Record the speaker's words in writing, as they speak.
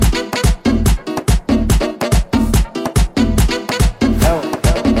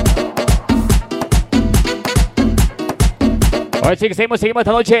Pues sí, seguimos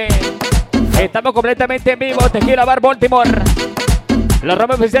esta noche. Estamos completamente en vivo. Tequila Bar Baltimore. La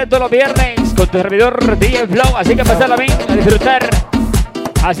Roma oficial todos los viernes con tu servidor DJ Flow. Así que pasarla bien, a disfrutar.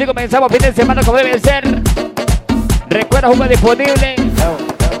 Así comenzamos fin de semana como debe ser. Recuerda, jugo disponible.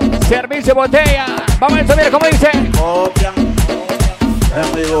 Servicio botella. Vamos a subir, ¿cómo dice?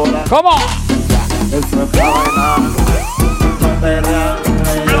 ¿Cómo?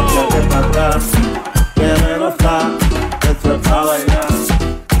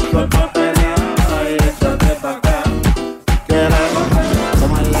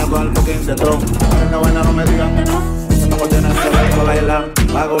 No me digan que no. No tienes que ver con bailar.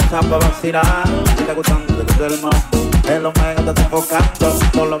 Va a gozar para vacilar. Si te gustan de tu termo. En los megas te están enfocando.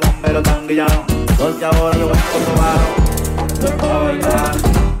 Todos los bomberos están guillados. Porque ahora yo voy por bajo. Estoy para bailar.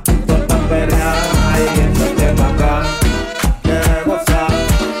 Estoy para pelear. Ahí estoy para acá. Quiero gozar.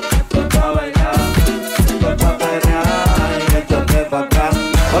 Estoy para bailar. Estoy para pelear. Ahí estoy para acá.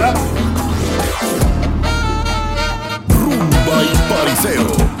 Hola. Rumba y pariseo.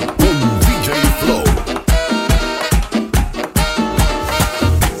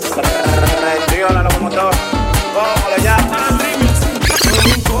 La locomotora, vámonos ya. No me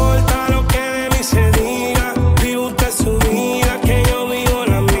importa lo que de mí se diga. Vive usted su vida, que yo vivo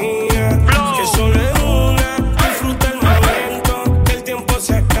la mía. Que solo es una, disfruta el momento. Que el tiempo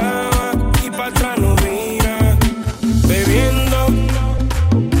se acaba y para atrás no mira. Bebiendo,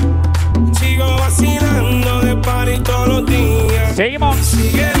 sigo vacilando de party todos los días. Seguimos.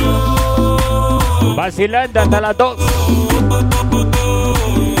 Síguelo. Vacilando hasta las 2.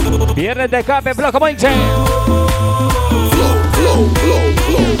 Viernes de escape, Flow, como dice.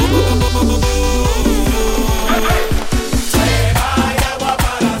 Se va y agua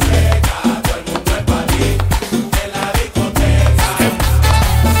para la seca, todo el mundo es para ti, en la discoteca.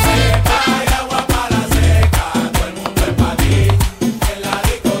 Se va y agua para la seca, todo el mundo es para ti, en la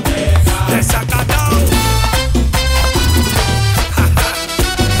discoteca. Desacatado.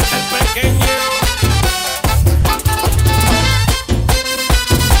 El pequeño.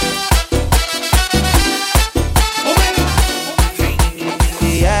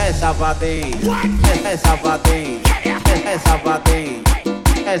 Esa pa' ti, esa pa' ti, esa pa' ti,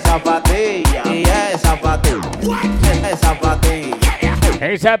 esa patilla, y esa pa' ti, esa patilla,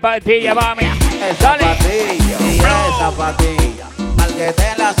 Esa patilla, mami. esa patilla, y esa patilla, al que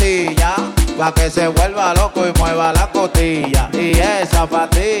esté en la silla, pa' que se vuelva loco y mueva la costilla, y esa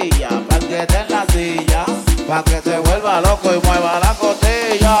patilla, al que esté en la silla, pa' que se vuelva loco y mueva la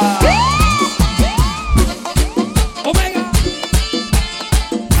costilla.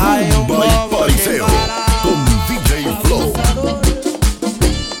 Hay un Rumba y bobo que pariseo para con DJ Flow.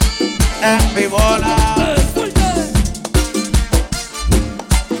 en mi bola.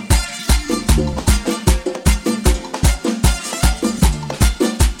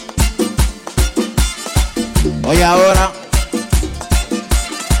 Oye ahora,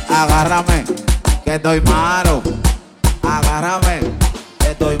 agárrame, que estoy malo. Agárrame,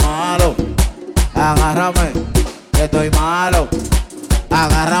 que estoy malo. Agárrame, que estoy malo.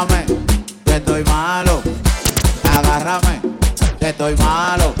 Agárrame, que estoy malo. Agárrame, que estoy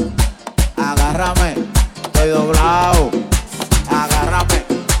malo. Agárrame, estoy doblado. Agárrame,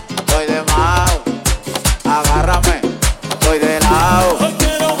 estoy de malo. Agárrame, estoy de lado. Hoy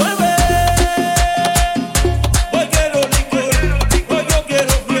quiero beber, hoy quiero licor, hoy yo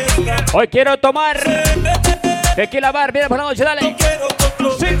quiero fiesta. Hoy quiero tomar. Tequila Bar, viene por la noche, dale. No quiero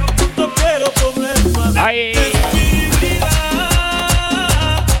control, Sí. no quiero problemas. Ahí. Es mi vida.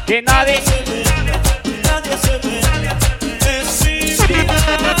 Que nadie. Nadie se meta, es mi vida.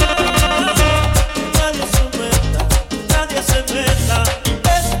 Nadie se meta, nadie se meta,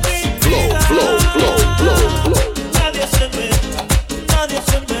 es mi Flow, vida. flow, flow, flow, flow. Nadie se meta, nadie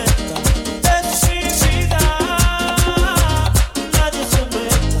se meta, es mi vida. Nadie se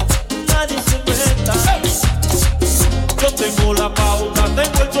meta, nadie se meta. Yo tengo la pauta,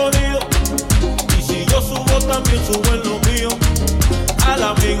 tengo el sonido. Y si yo subo, también subo en lo mío. Al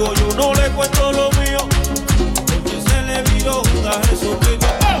amigo yo no le cuento lo mío, porque se le viró Judas Jesucristo.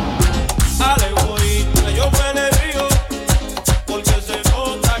 Al egoísta yo me le río, porque se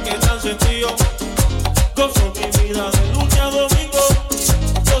nota que tan sencillo. Gozo mi vida de lunes a domingo,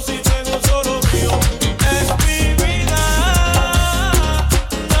 yo sí tengo solo mío. Es mi vida.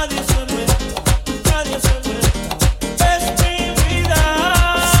 Nadie se meta, nadie se meta. Es mi vida.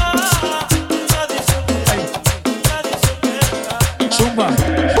 Nadie se meta, nadie se meta. Zumba.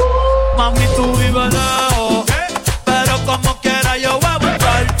 Mami, tú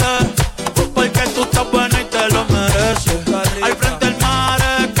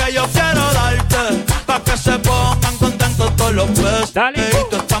Dale.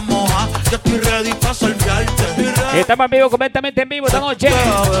 Tú estás moja, yo estoy ready para salviarte. Estamos en vivo, completamente en vivo esta noche.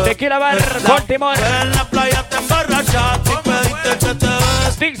 Tequila Bar, Baltimore. En la playa te emborrachaste y pediste que te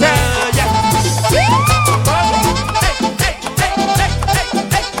ves. Dice.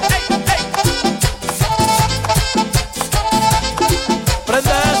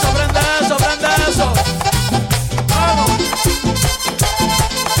 Prende eso, prende eso, prende eso. Vamos.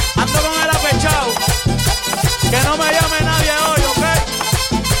 Ando con el apechado. Que no me llame nadie hoy, ¿ok?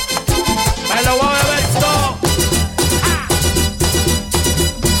 Me lo voy a beber todo.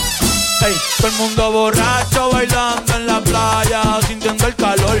 Ey, todo el mundo borracho bailando en la playa, sintiendo el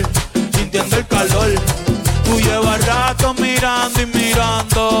calor, sintiendo el calor. Tú llevas rato mirando y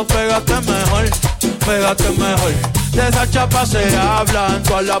mirando, pégate mejor, pégate mejor. De esa chapa se habla en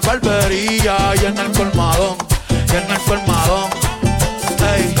toda la barbería y en el colmadón, y en el colmadón.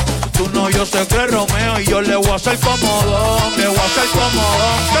 Ey, tú no, yo sé que es Romeo y yo le voy a hacer comodón, le voy a hacer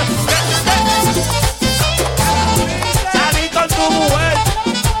comodón. Salí con tu mujer.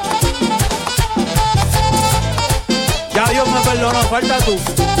 Ya Dios me perdonó, falta tú.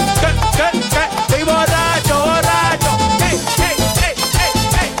 ¿Qué? Estoy borracho, borracho. Ey.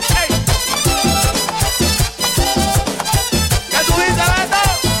 ¿Qué tú dices, Beto?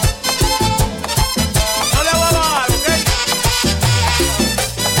 No le voy a bajar, ¿ok?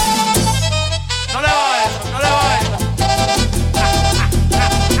 No le bajes, no le bajes.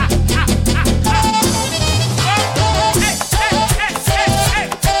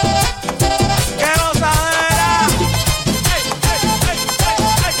 ¡Qué gozadera!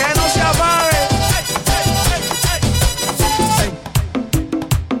 ¡Que no se apague!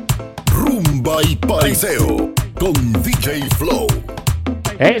 Rumba y pariseo con DJ Flow.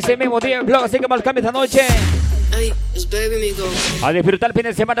 Ese mismo día en blog, así que más cambia esta noche. Ey, es baby mi go. A disfrutar el fin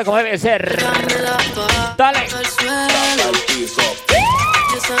de semana como debe ser. Dame la paz Dale. al suelo.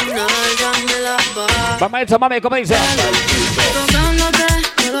 Esa nalga me la va. Vamos a eso, mami, ¿cómo dice? Tocándote,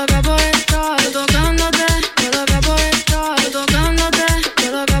 yo loca por estar. Tocándote, yo loca por estar. Tocándote,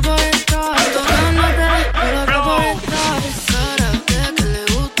 yo loca por estar. Tocándote, yo loca por estar. Cara de que le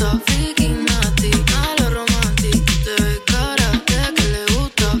gusta freaking nasty, a lo romantic. Te ves cara de que le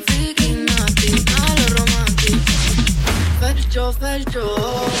gusta freaking nasty, a lo romantic. Felcho.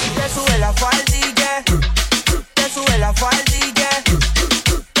 Te sube la faldilla, te sube la faldilla,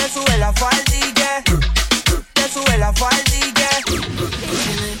 te sube la faldilla, te sube la faldilla.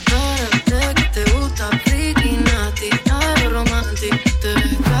 Tienes cara de que te gusta freaky nasty, nada de romantic. Te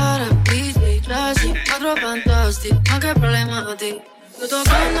ves cara, busy, classy, otro fantastic, no qué problema a ti. Tú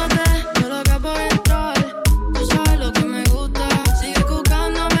tocándote, yo loca por entrar. Tú sabes lo que me gusta, sigue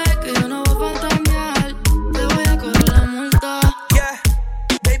buscándome que yo no voy a fantamear. Te voy a correr la multa. Yeah,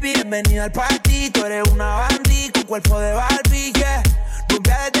 baby, bienvenida al party. Tú eres una bandí con cuerpo de Barbie, yeah.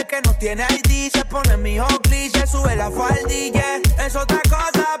 Rumbia desde que no tiene ID, se pone mi Oakley, se sube la faldilla. Es otra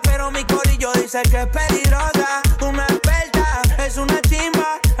cosa, pero mi corillo dice que es peligrosa. Una experta, es una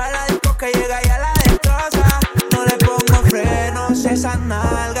chimba. A la disco que llega y a la destroza. No le pongo frenos, esas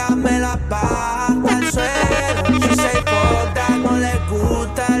nalgas me las baja hasta el suelo. Si se importa, no le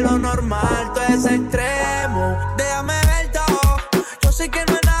gusta lo normal, todo es extremo. Déjame ver todo, yo sé que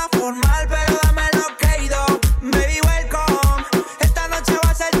no es nada formal, pero dame lo que he ido. Baby, welcome, esta noche va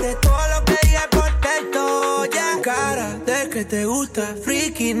a ser de todo lo que diga por texto, yeah. Cara de que te gusta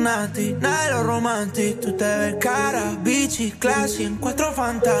freaky nasty, nada de lo romantic. Tú te ves cara, bitchy, classy, en cuatro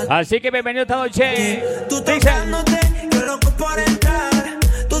fantásticos. Así que bienvenido esta noche. Tú Dice. tocándote, yo loco por entrar.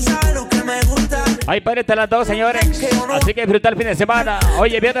 Tú sabes lo que me gusta. Ahí para estas las dos, señores. Así que disfrutar el fin de semana.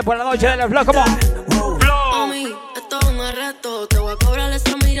 Oye, viernes por la noche del vlog, como. Mami, esto es un arresto. Te voy a cobrar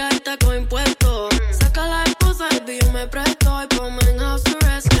esa miradita con impuestos. Saca la esposa, el billo me presto. Y ponme en house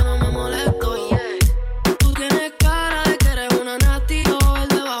arrest que no me molesto, yeah. Tú tienes cara de que eres una nasty over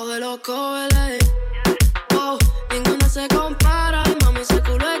debajo de los covers. Oh, ninguna se compara. Mami, ese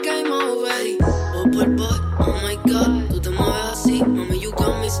culo es game over. Oh, por boy, oh my god. Tú te mueves así, mami, you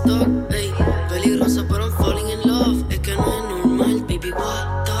got me stuck. Ey, peligrosa, pero I'm falling in love. Es que no es normal, baby,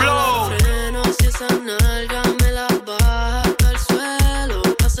 what the freno, si esa nalga me la baja al suelo.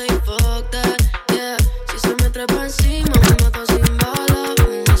 I say fuck that, yeah. Si se me trepa encima, me mata sin bala.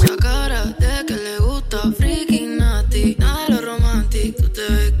 Con esa cara de que le gusta freaking nasty, nada de lo romantic. Tú te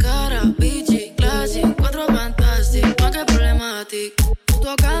ves cara, bitchy, classy, cuatro fantastic, no qué problema a ti. Tú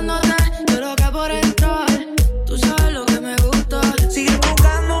tocándote, yo loca por entrar. Tú sabes lo que me gusta. Sigue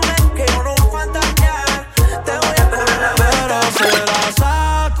buscándome, que yo no voy a fantasear. Te voy a coger la Pero se la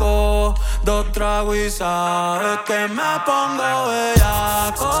saco, dos tragos y sabes que me pongo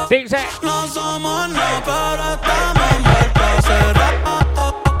bellaco. Dice. No somos nada, pero estamos mal pasados. hace rato.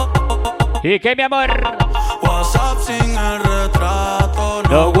 ¿Y qué, mi amor? WhatsApp sin el retrato.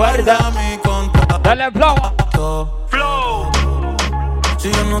 No guarda mi contacto. Dale flow. Flow.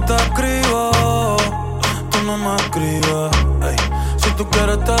 Si yo no te escribo, tú no me escribes. Ey. Si tú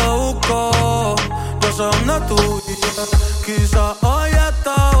quieres te busco, yo sé dónde tú vives. Quizá hoy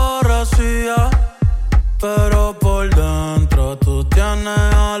está aborrecida, pero por dentro tú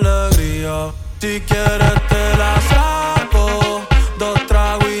tienes alegría. Si quieres te la saco, 2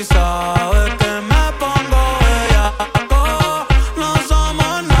 tragos y sabes que me pongo bellaco. No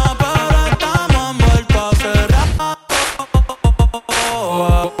somos nada, pero estamos envueltos hace rato.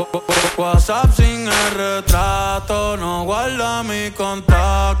 WhatsApp sin el retrato, no guarda mi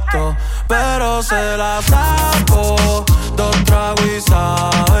contacto, pero se la saco. 2 tragos y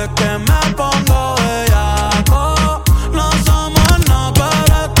sabes que me pongo bellaco. No somos nada,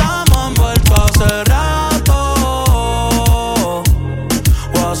 pero estamos envueltos hace rato.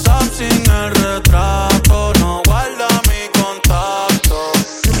 WhatsApp sin el retrato, no guarda mi contacto.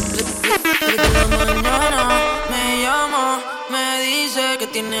 Mañana me llama, me dice que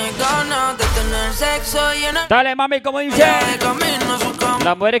tiene ganas de tener sexo y en el Dale, mami, como dice. camino a su cama.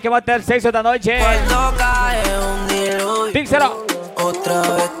 Las mujeres que van a tener sexo esta noche. Cuando cae un diluvio, Díselo. otra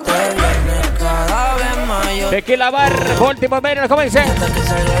vez te viene cada vez mayor. Tequila Bar, último medio, como dice. Hasta que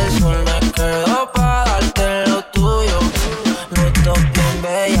salga el sol me quedo pa' darte lo tuyo. Los dos bien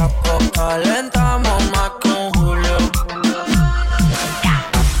bellacos, calentamos más con Julio.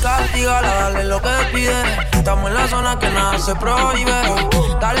 Castígala, dale lo que pide. Estamos en la zona que nada se prohíbe.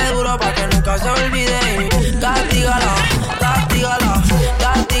 Dale duro pa' que nunca se olvide. Castígala, castígala,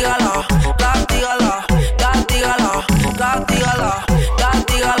 castígala, castígala, castígala, castígala,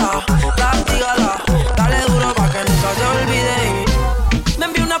 castígala, castígala. Dale duro pa' que nunca se olvide. Me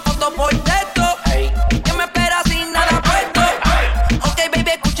envió una foto por texto, que me espera sin nada puesto. Ok,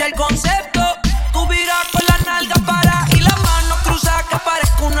 baby, escucha el concepto. Tú viras con la nalga para y las manos cruzadas que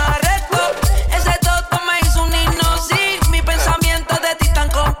parezco un arresto. Ese toto me hizo un himno, sí. Mis pensamientos de ti están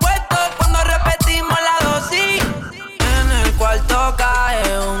compuestos cuando repetimos la dosis. En el cuarto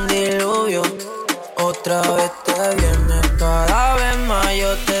cae un diluvio. Otra vez te viene, cada vez más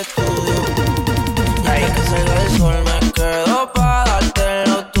yo te estudio. Y hasta que salga el sol me quedo pa' darte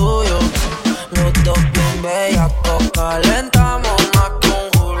lo tuyo. Los dos bien bellacos, calentamos más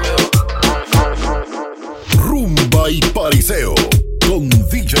con Julio. Rumba y pariseo con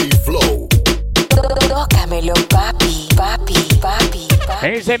DJ Flow. Tócamelo, papi, papi, papi, papi.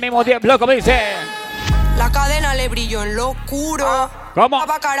 Ese mismo tiempo, como dice. La cadena le brilló en lo oscuro. ¿Cómo?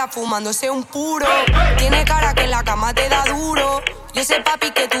 Papá cara fumándose un puro. Tiene cara que en la cama te da duro. Yo sé,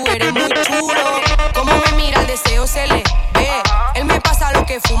 papi, que tú eres muy chulo. Como me mira, el deseo se le ve. Él me pasa lo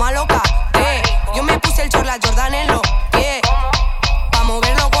que fuma loca. Yo me puse el short, la Jordan en los pies. Vamos a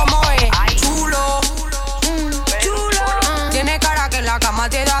verlo como es. Chulo, chulo. Tiene cara que en la cama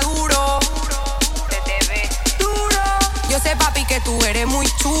te da duro. Duro. Yo sé, papi, que tú eres muy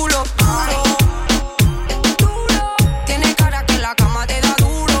chulo. Duro. Tiene cara que en la cama te da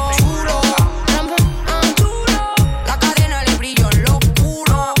duro. Chulo. La cadena le brilló en lo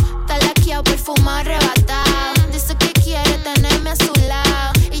oscuro. Está laqueado, perfumado, arrebatado. Dice que quiere tenerme a su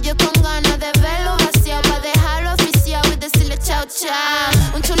lado. Y yo con ganas de verlo vaciado, pa' dejarlo oficial y decirle chao,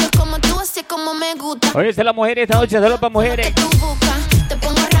 chao. Un chulo como tú, así es como me gusta. Oye, esta es la mujer esta noche, solo para mujeres. Que tú buscas, te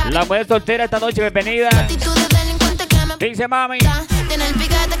pongo rápido. La mujer soltera esta noche, bienvenida. Actitud de delincuente que me Dice mami. tiene el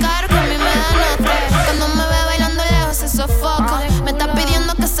piquete caro que a mí me da nota. Cuando me ve bailando lejos se sofoca. Me está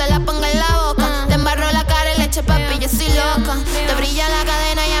pidiendo que se la ponga en la boca. Te embarro la cara y le eche papi, yo soy loca. Te brilla la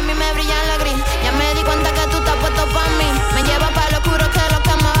cadena y a mí me brilla la gris. Ya me di cuenta que tú estás puesto pa' mí. Me lleva pa' lo oscuro que es lo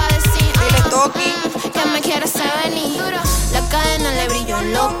que me va a decir. Que me quieres venir. La cadena le brilló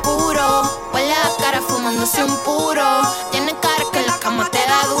en lo oscuro. Huele la cara fumándose un puro. Tiene cara que en la cama te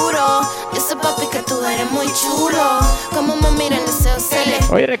da duro. Yo sé, papi, que tú eres muy chulo. Como me mira el deseo se le.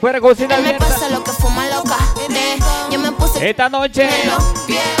 Oye, recuerda cocina Él me abierta. pasa lo que fuma loca. Yo me puse Esta noche, en los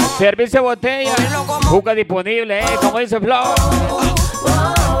pies. servicio de botella. Juca disponible, como dice Flow.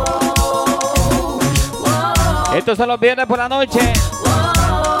 Estos son los viernes por la noche.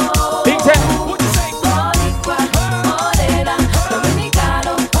 Dice.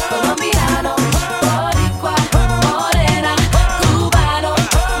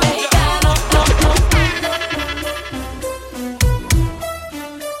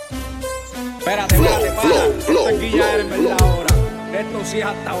 Espérate, espérate, para. Aquí ya eres verdad ahora. Esto sí es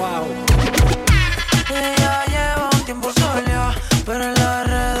hasta abajo. Ella lleva un tiempo sola, pero en las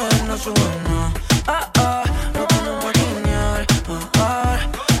redes no sube nada. No podemos guiñar.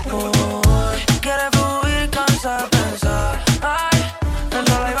 Quiere fluir, cansa de pensar.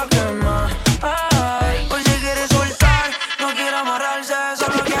 moverse,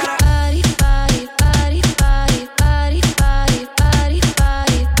 solo quiere Party, party, party, party, party, party, party,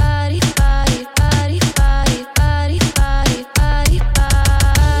 party, party, party, party, party, party,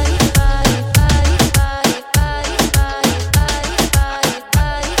 party, party,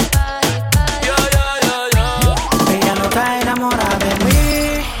 party, Ella no está enamorada de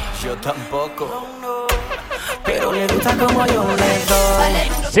mí, yo tampoco, pero le gusta como yo le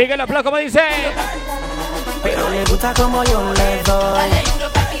doy. Síguelo, Flo, como dice. Pero le gusta como yo le doy.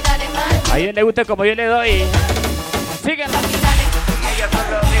 A ella le gusta como yo le doy. Síguelo. Ella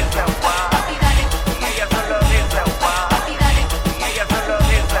solo dice guau. Ella solo dice guau. Ella solo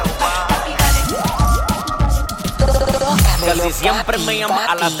dice guau. Casi siempre me llama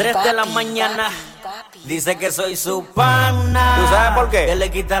a las 3 de la mañana. Dice que soy su pana. ¿Tú sabes por qué? Que le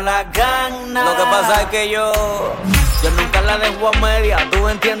quita la gana. Lo que pasa es que yo nunca la dejo a media. ¿Tú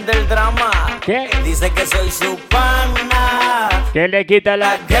entiendes el drama? ¿Qué? Dice que soy su pana. Que le quita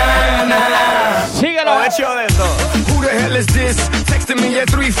la gana. Síguelo. Hecho de eso. Who the hell is this? Texting me at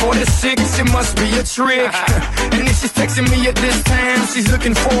 3:46, it must be a trick. And if she's texting me at this time, she's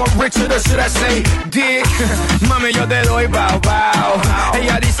looking for Richard, or should I say Dick? Mami, yo te doy bow bow.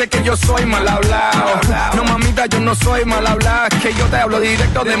 Ella dice que yo soy mal hablado. No, mamita, yo no soy mal hablado. Que yo te hablo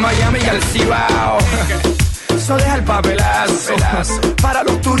directo de Miami al Cibao. So deja el papelazo para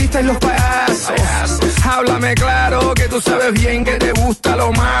los turistas y los payasos. Háblame claro que tú sabes bien que te gusta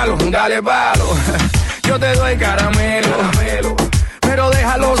lo malo. Dale palo, yo te doy caramelo, pero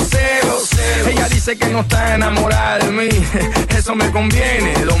deja los celos. Ella dice que no está enamorada de mí. Eso me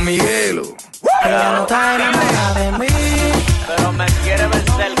conviene, Don Miguelo. Ella no está enamorada de mí, Pero me quiere ver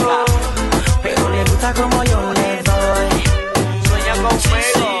cerca. pero le gusta como yo le doy. Sueña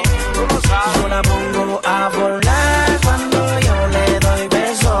conmigo, tú lo sabes. Yo la pongo a volar cuando yo le doy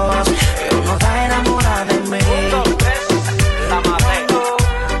besos, pero no está enamorada de mí. La maté.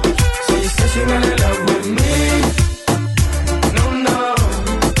 She says she wanna love with me. No,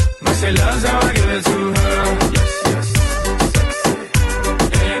 but she loves how I give it to her. Yes, sexy.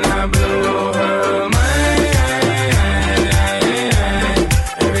 And I blow her mind.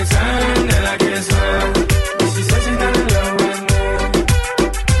 Every time that I kiss her, she says she's gonna love with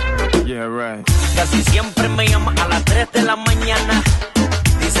me. Yeah, right. Casi siempre me llama a las 3 de la mañana.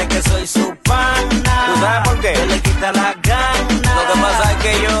 Dice que soy su pana. ¿Tú sabes por qué? Que le quita la gana. Lo que pasa es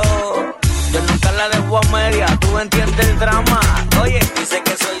que yo nunca la dejo a media. ¿Tú entiendes el drama? Oye, dice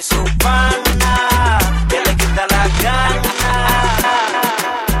que soy su pana. Que le quita la gana.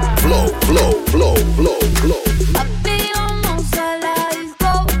 Flow. Papi, vamos a la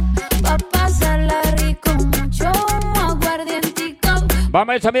disco, pa' pasarla rico, mucho aguardientico.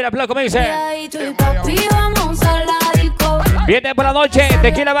 Vamos a eso, mira, Flo, como dice. Y papi, vamos a la disco, Viene por la noche,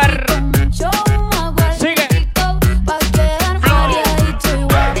 Tequila Bar. mucho Sigue. aguardientico, pa' quedar mareadito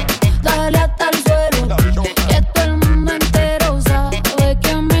igual. Dale hasta el suelo, que todo el mundo entero sabe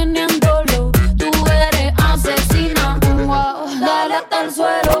que meneándolo tú eres asesina. Wow. Dale hasta el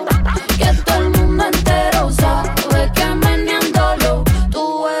suelo, que todo el mundo entero sabe que meneándolo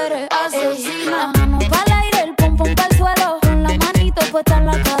tú eres asesina. La mano pa'l aire, el pum pum pa'l suelo, con la manito puesta en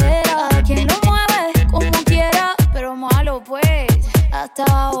la cadera. Quien lo mueve como quiera, pero malo pues, hasta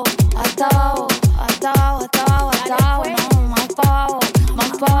abajo,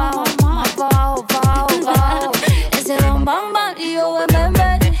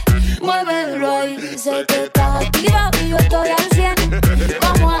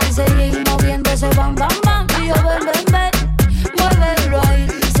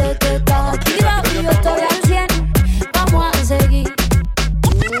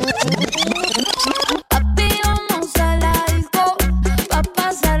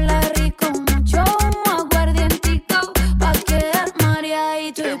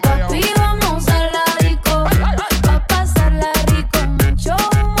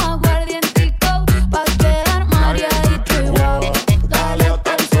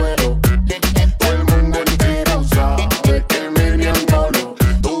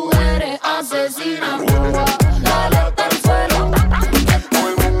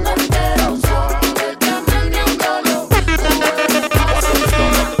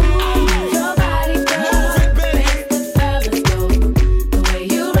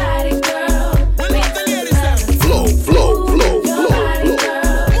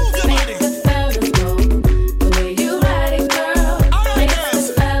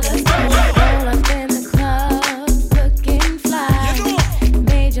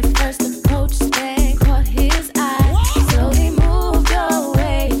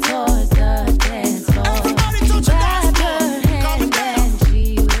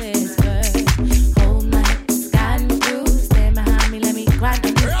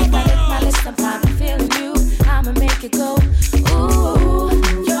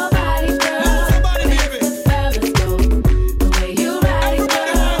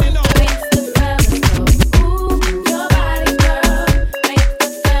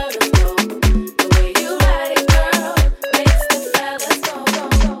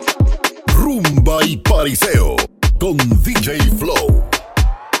 Paiseo con DJ Flow.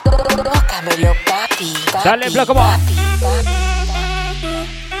 Tócamelo, papi. Dale, Flow, ¿cómo?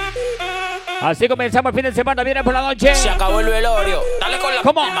 Así comenzamos el fin de semana, viene por la noche. Se acabó el velorio. Dale con la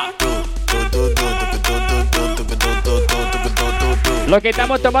 ¿Cómo? palma. Lo que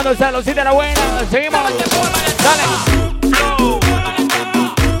estamos tomando es saludcita de la buena. Seguimos. Dale.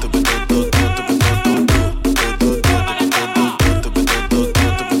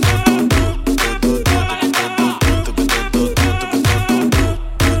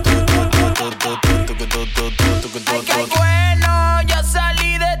 Ay, qué bueno, ya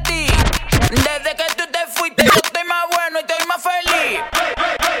salí de ti. Desde que tú te fuiste, yo estoy más bueno y estoy más feliz.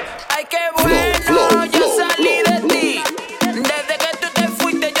 Ay, qué bueno, ya salí de ti. Desde que tú te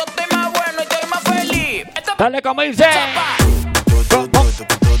fuiste, yo estoy más bueno y estoy más feliz. Dale, como dice.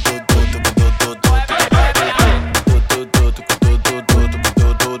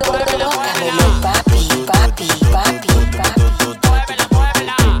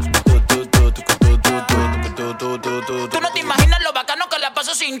 Tú no te imaginas lo bacano que la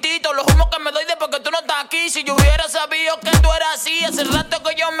paso sin ti. Todos los humos que me doy de porque tú no estás aquí. Si yo hubiera sabido que tú eras así, hace rato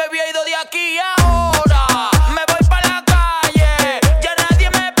que yo me había ido de aquí. Ahora me voy para la calle, ya nadie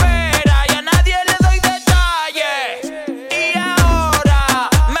me espera, ya nadie le doy detalles. Y ahora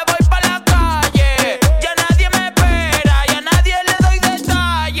me voy para la calle, ya nadie me espera, ya nadie le doy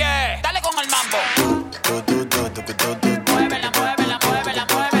detalles. Dale con el mambo. Muévela, muévela, muévela,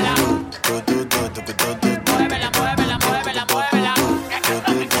 muévela. Muévela, muévela, muévela, muévela.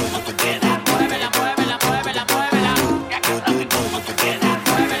 Muévela, muévela, muévela, muévela.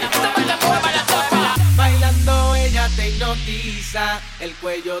 Bailando ella te hipnotiza, el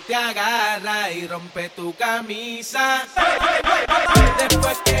cuello te agarra y rompe tu camisa.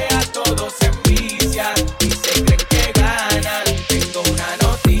 Después que a todos se envicia y se creen que ganan, tengo una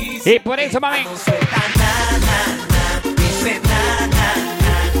noticia. Y por eso, mami. No suelta na, na, na, dice na, na,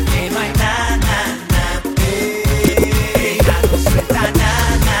 na, que no hay na, na, na. No suelta na,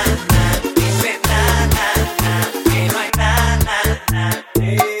 na, na, dice na, na, na, que no hay na, na, na.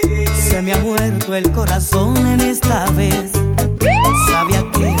 Se me ha muerto el corazón en esta vez. Sabía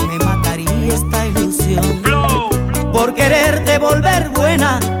que me mataría esta ilusión. Por quererte volver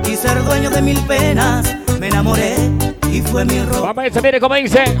buena y ser dueño de mil penas, me enamoré y fue mi error. Vamos a ver, mire cómo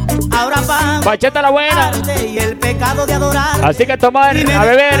dice. Ahora pago Bachata la buena. y el pecado de adorar. Así que tomar, a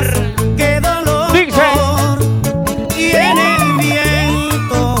beber. Qué dolor. Dice. Y en el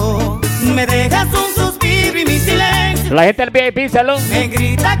viento me dejas un suspiro y mi silencio. La gente del VIP, salud. Me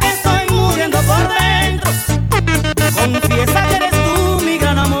grita que estoy muriendo por dentro. Confiesa que eres tú mi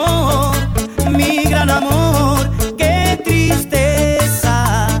gran amor, mi gran amor. Qué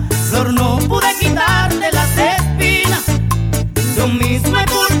tristeza, Flor, no pude quitarte las espinas. Yo mismo he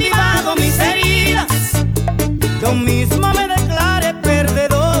cultivado mis heridas. Yo mismo me declaré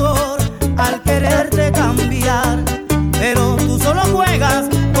perdedor al quererte cambiar. Pero tú solo juegas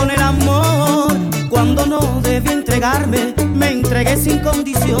con el amor. Cuando no debí entregarme, me entregué sin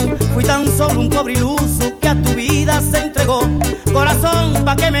condición. Fui tan solo un pobre iluso que a tu vida se entregó. Corazón,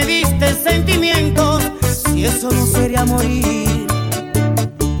 ¿pa' qué me diste sentimientos? Si eso no sería morir.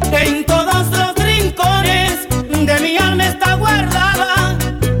 En todos los rincones de mi alma está guardada.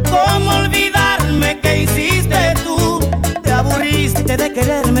 ¿Cómo olvidarme que hiciste tú? Te aburriste de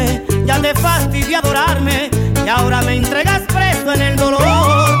quererme, ya te fastidié adorarme. Y ahora me entregas preso en el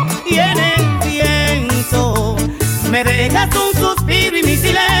dolor y en el viento. Me dejas un suspiro y mi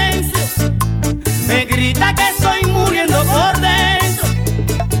silencio me grita que estoy muriendo por dentro.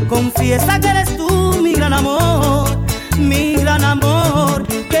 Confiesa que eres tú mi gran amor, mi gran amor.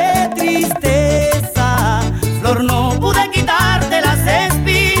 Qué tristeza, Flor, no pude quitarte las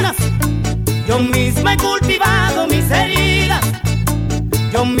espinas. Yo mismo he cultivado mis heridas.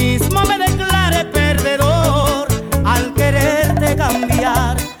 Yo mismo me declaré perdedor al quererte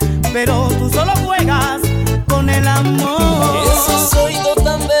cambiar. Pero tú solo juegas con el amor. Esos oídos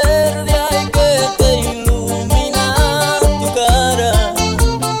tan verdes hay que te ilumina tu cara.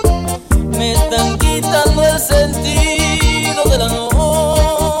 Me están quitando el sentido de la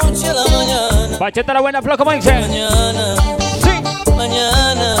noche a la mañana. Bachata la buena, Flow, como dice. Mañana, sí.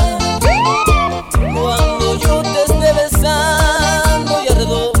 Mañana, cuando yo te esté besando y a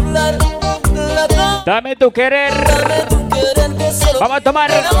redoblar la tos. Dame tu querer. Dame tu querer que solo vamos a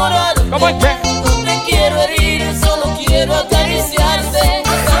tomar. ¿Cómo dice? No te quiero herir, solo quiero acariciarte.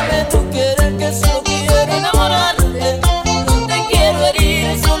 Dame tu querer que solo quiero enamorarte. No te quiero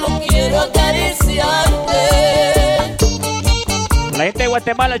herir, solo quiero acariciarte. La gente de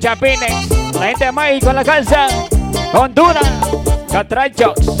Guatemala, Chapines. La gente de México en la casa. Honduras,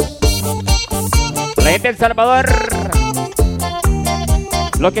 Catrachos. La gente de El Salvador.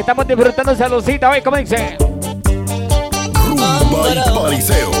 Lo que estamos disfrutando, saludcita hoy, ¿cómo dice? Rumba y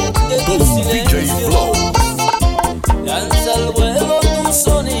pariseo con DJ Flow. Lanza al vuelo tu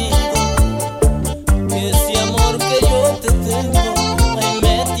sonido, que ese amor que yo te tengo, ay,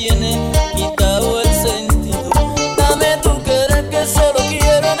 me tiene quitado el sentido. Dame tu querer que solo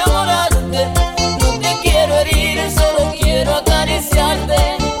quiero enamorarte, no te quiero herir, solo quiero acariciarte.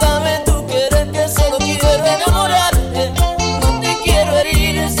 Dame tu querer que solo quiero enamorarte, no te quiero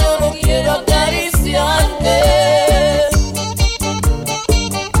herir, solo quiero acariciarte.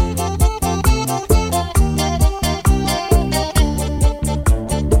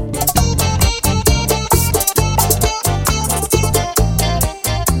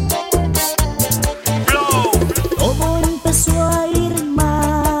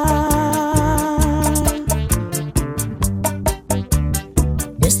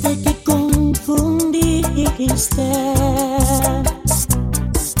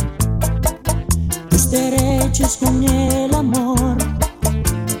 Tus derechos con el amor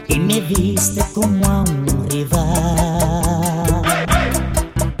y me viste como a un rival.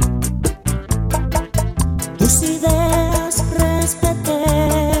 Tus ideas respeté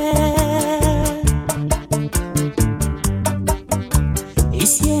y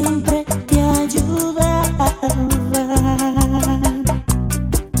siempre te ayudaba.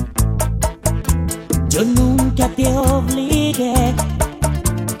 Yo nunca te obligué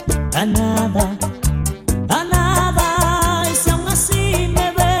a nada, y si aún así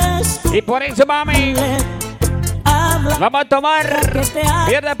me ves. Y por eso, mami, vamos a tomar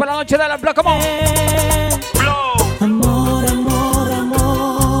viernes por la noche de la Flow, como amor, amor,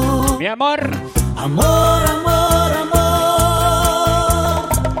 amor. Mi amor. Amor, amor, amor.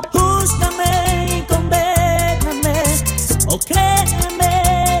 Júzgame y condéname, o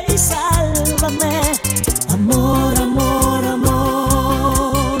créeme y sálvame. Amor, amor,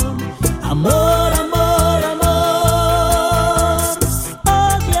 amor. Amor, amor, amor.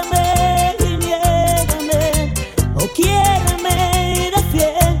 Ódiame y niégame, o quiéreme y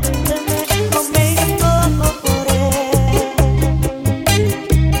defiéndeme. Conmigo no podré.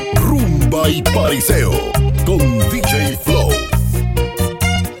 Rumba y pariseo con DJ Flow.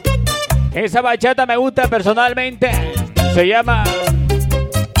 Esa bachata me gusta personalmente. Se llama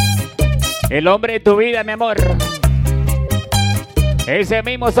El hombre de tu vida, mi amor. Ese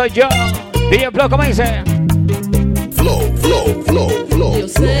mismo soy yo. DJ Flow, ¿cómo dice? Flow, flow, flow, flow. Yo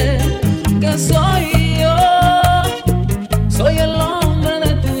sé que soy yo. Soy el hombre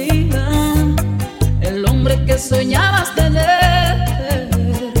de tu vida, el hombre que soñabas tener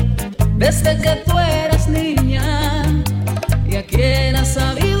desde que tú eras niña, y a quien has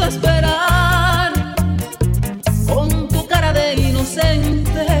sabido esperar con tu cara de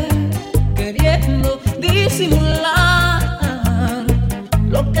inocente, queriendo disimular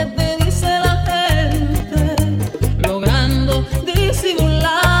lo que te dice la gente, logrando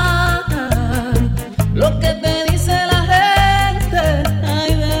disimular lo que te dice la gente.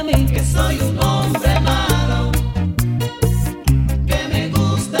 Ay de mí, que soy un hombre malo, que me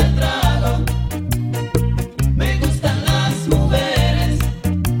gusta el trago, me gustan las mujeres,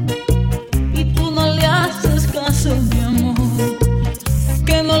 y tú no le haces caso, mi amor,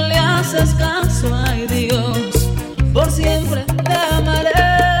 que no le haces caso. Ay Dios, por siempre te amaré,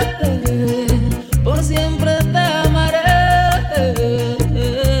 por siempre te amaré.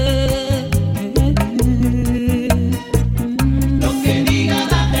 Lo que diga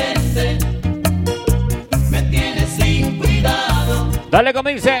la gente me tiene sin cuidado. Dale, como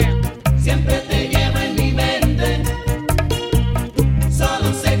dice. Siempre te llevo en mi mente,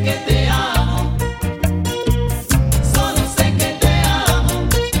 solo sé que te amo, solo sé que te amo.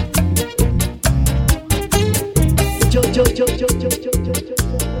 Yo.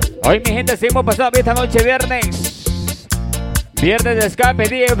 Hoy, mi gente, seguimos pasando esta noche, viernes. Viernes de escape,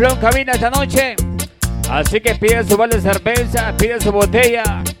 DJ Flow cabina esta noche. Así que piden su balde de cerveza, piden su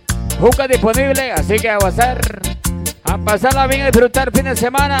botella. Juca disponible, así que a pasarla bien, a disfrutar fin de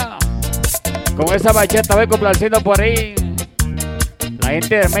semana. Con esa bachata voy complaciendo por ahí la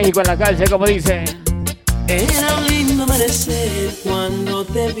gente de México en la calle, como dice. Era un lindo amanecer cuando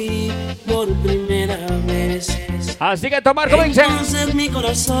te vi por primera vez. Así que tomar, como dice. Entonces mi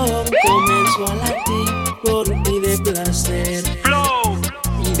corazón comenzó a latir por ti de placer.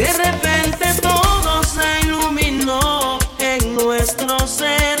 Y de repente todo se iluminó en nuestro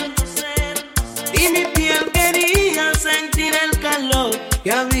ser. Y mi piel quería sentir el calor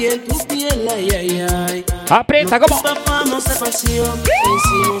que había en tu piel, ay, ay, ay. Aprieta, ¿cómo? Tapamos de pasión,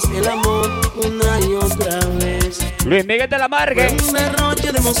 hicimos el amor una y otra vez. Luis Miguel de la Margue. Un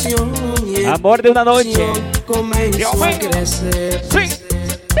derroche de emoción y Amor de una noche. Comenzó a crecer. Sí.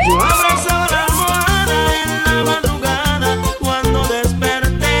 Yo abrazaba la almohada en la madrugada cuando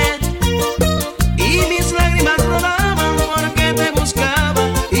desperté y mis lágrimas rodaban porque te buscaba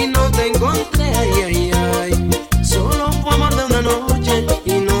y no te encontré. Ay, ay, ay. Solo fue amor de una noche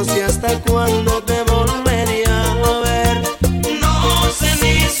y no sé hasta cuándo te volvería a ver. No sé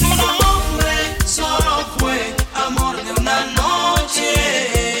ni su nombre, solo fue amor de una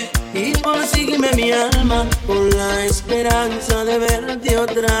noche. Y persígueme mi alma con la esperanza de verte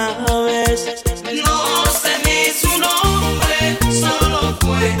otra vez. No sé ni su nombre, solo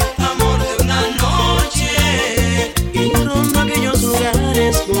fue amor de una noche. Y rondo aquellos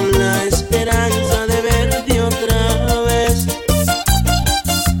lugares con la esperanza de verte otra vez.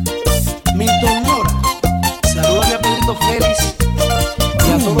 Milton Mora, saludos a Pedrito Félix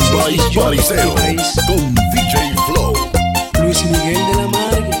y a todos los bichotes de mi país. Con DJ Flow. Luis Miguel de la Margue.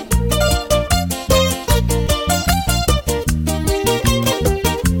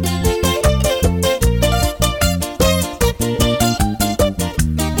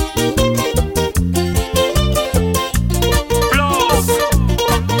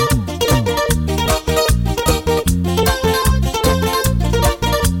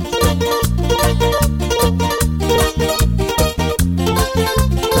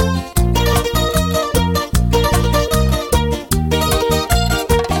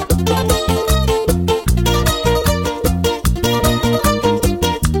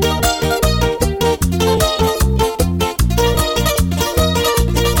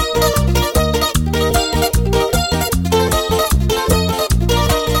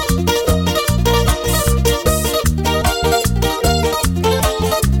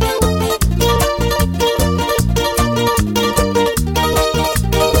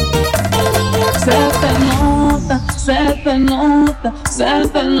 Se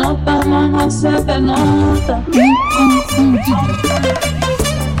te nota, mamá, se te nota.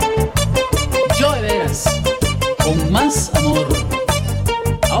 Yo de veras, con más amor.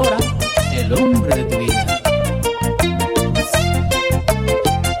 Ahora, el hombre de tu vida.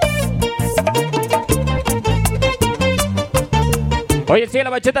 Oye, sí, la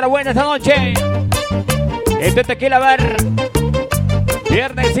bacheta la buena esta noche. Este Tequila Bar.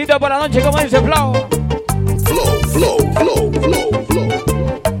 Viernesito por la noche, como dice Flow. Flow.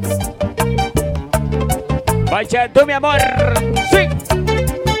 Bacha tú, mi amor. Sí.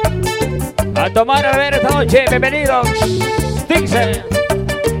 A tomar a beber esta noche. Bienvenidos. Dice.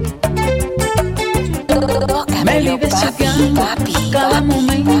 Me vives chequeando cada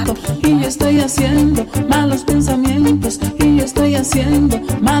momento y yo estoy haciendo malos pensamientos y yo estoy haciendo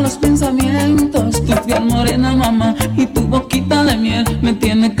malos pensamientos. Tu piel morena, mamá, y tu boquita de miel me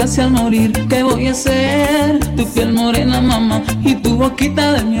tiene casi al morir. ¿Qué voy a hacer? Tu piel morena, mamá, y tu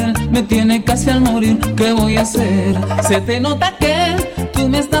boquita de miel me tiene casi al morir. ¿Qué voy a hacer? Se te nota que tú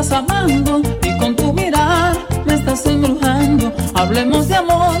me estás amando y con tu mirar me estás embrujando. Hablemos de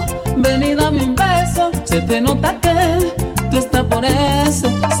amor, ven y dame un beso. Se te nota que tú estás por eso.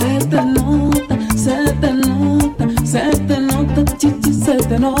 Se te nota, se te nota, se te nota, chichi, se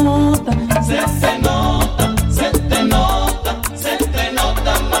te nota. Se te nota, se te nota, se te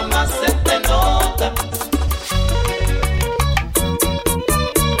nota, mamá, se te nota.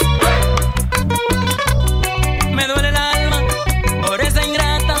 Me duele el alma por esa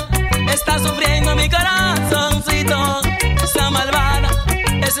ingrata. Está sufriendo mi corazoncito. Esa malvada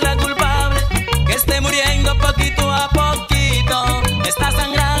es la culpable que esté muriendo poquito a poquito. Está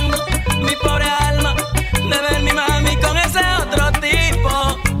sangrando mi pobre alma de ver mi mami con ese otro tipo.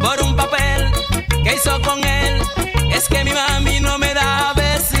 Por un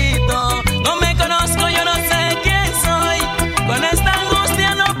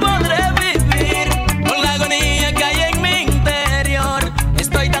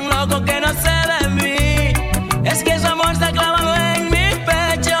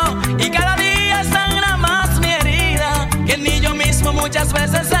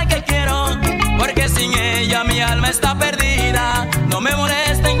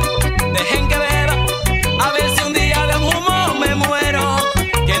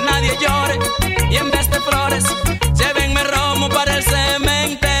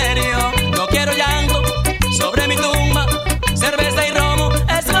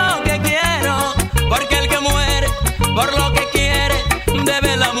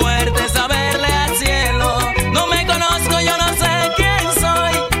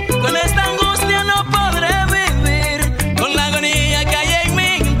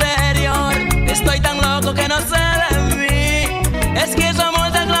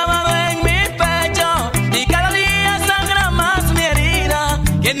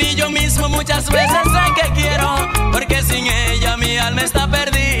muchas veces sé que quiero, porque sin ella mi alma está perdida.